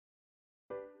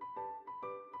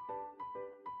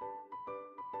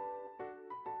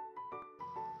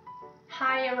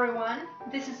Hi everyone,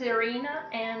 this is Irina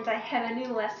and I have a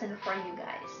new lesson for you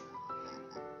guys.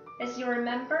 As you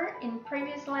remember, in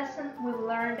previous lesson we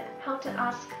learned how to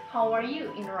ask how are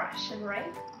you in Russian,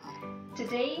 right?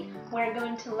 Today we're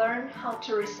going to learn how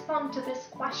to respond to this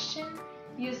question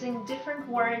using different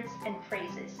words and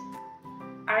phrases.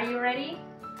 Are you ready?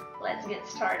 Let's get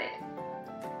started.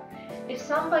 If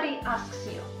somebody asks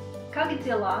you «Как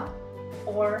дела?»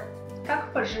 or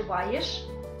 «Как поживаешь?»,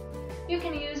 you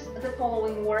can use the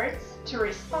following words to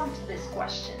respond to this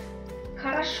question.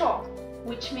 Хорошо,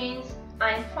 which means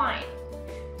I'm fine.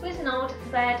 Please note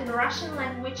that in Russian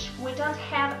language we don't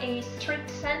have a strict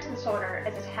sentence order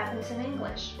as it happens in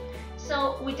English.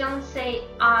 So we don't say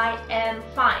I am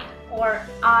fine or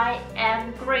I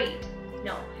am great.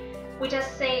 No, we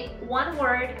just say one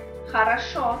word,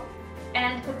 хорошо,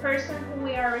 and the person who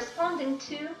we are responding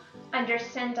to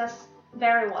understands us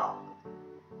very well.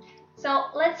 So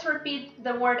let's repeat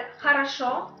the word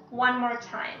хорошо one more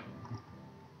time.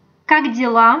 Как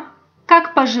дела?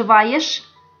 Как поживаешь?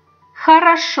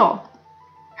 Хорошо.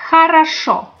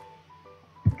 Хорошо.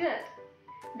 Good.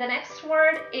 The next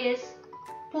word is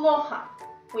плохо,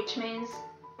 which means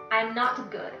I'm not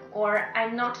good or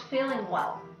I'm not feeling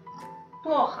well.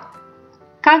 Плохо.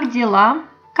 Как дела?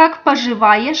 Как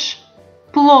поживаешь?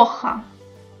 Плохо.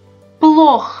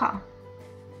 Плохо.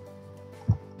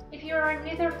 If you are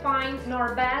neither fine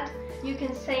nor bad, you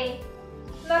can say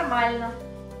Нормально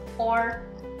or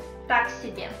так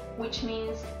себе, which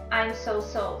means I'm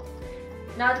so-so.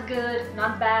 Not good,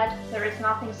 not bad, there is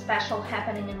nothing special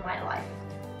happening in my life.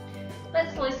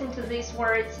 Let's listen to these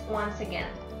words once again.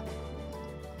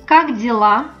 Как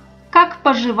дела? Как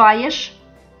поживаешь?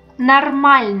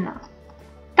 Нормально.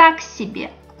 Так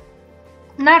себе.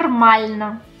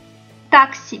 Нормально.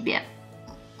 Так себе.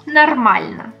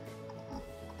 Нормально.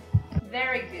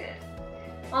 Very good.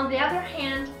 On the other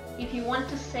hand, if you want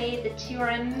to say that you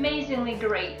are amazingly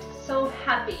great, so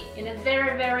happy, in a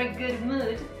very good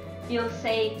mood, you'll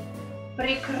say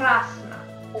Прекрасно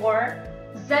or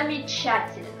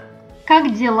Замечательно.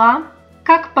 Как дела?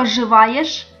 Как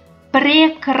поживаешь?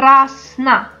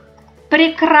 Прекрасно.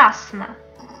 Прекрасно.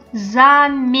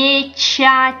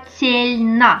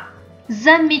 Замечательно.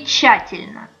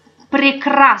 Замечательно.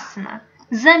 Прекрасно.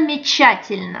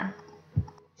 Замечательно.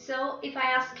 So, if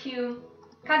I ask you,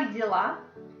 как дела?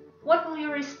 What will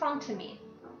you respond to me?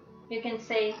 You can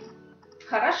say,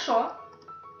 хорошо,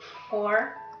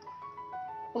 or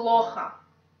плохо,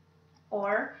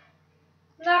 or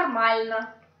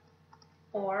нормально,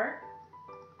 or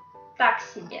так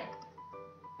себе,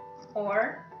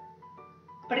 or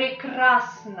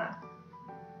прекрасно.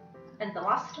 And the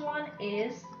last one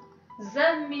is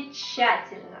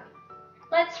замечательно.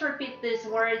 Let's repeat these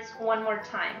words one more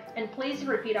time, and please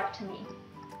repeat after me.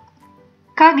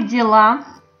 Как дела?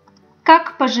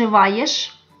 Как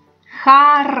поживаешь?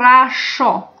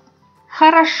 Хорошо.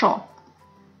 Хорошо.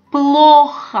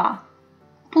 Плохо.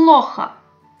 Плохо.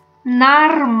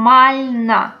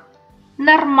 Нормально.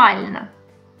 Нормально.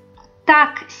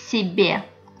 Так себе.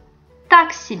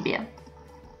 Так себе.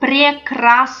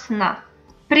 Прекрасно.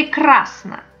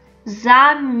 Прекрасно.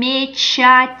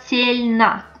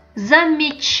 Замечательно.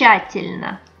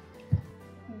 Замечательно.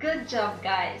 Good job,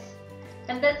 guys!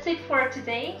 And that's it for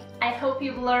today. I hope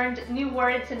you've learned new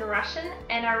words in Russian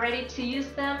and are ready to use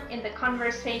them in the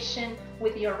conversation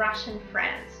with your Russian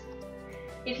friends.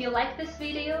 If you like this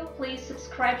video, please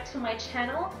subscribe to my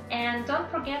channel and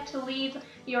don't forget to leave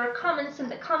your comments in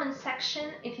the comment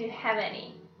section if you have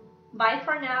any. Bye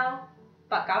for now.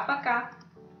 Пока-пока.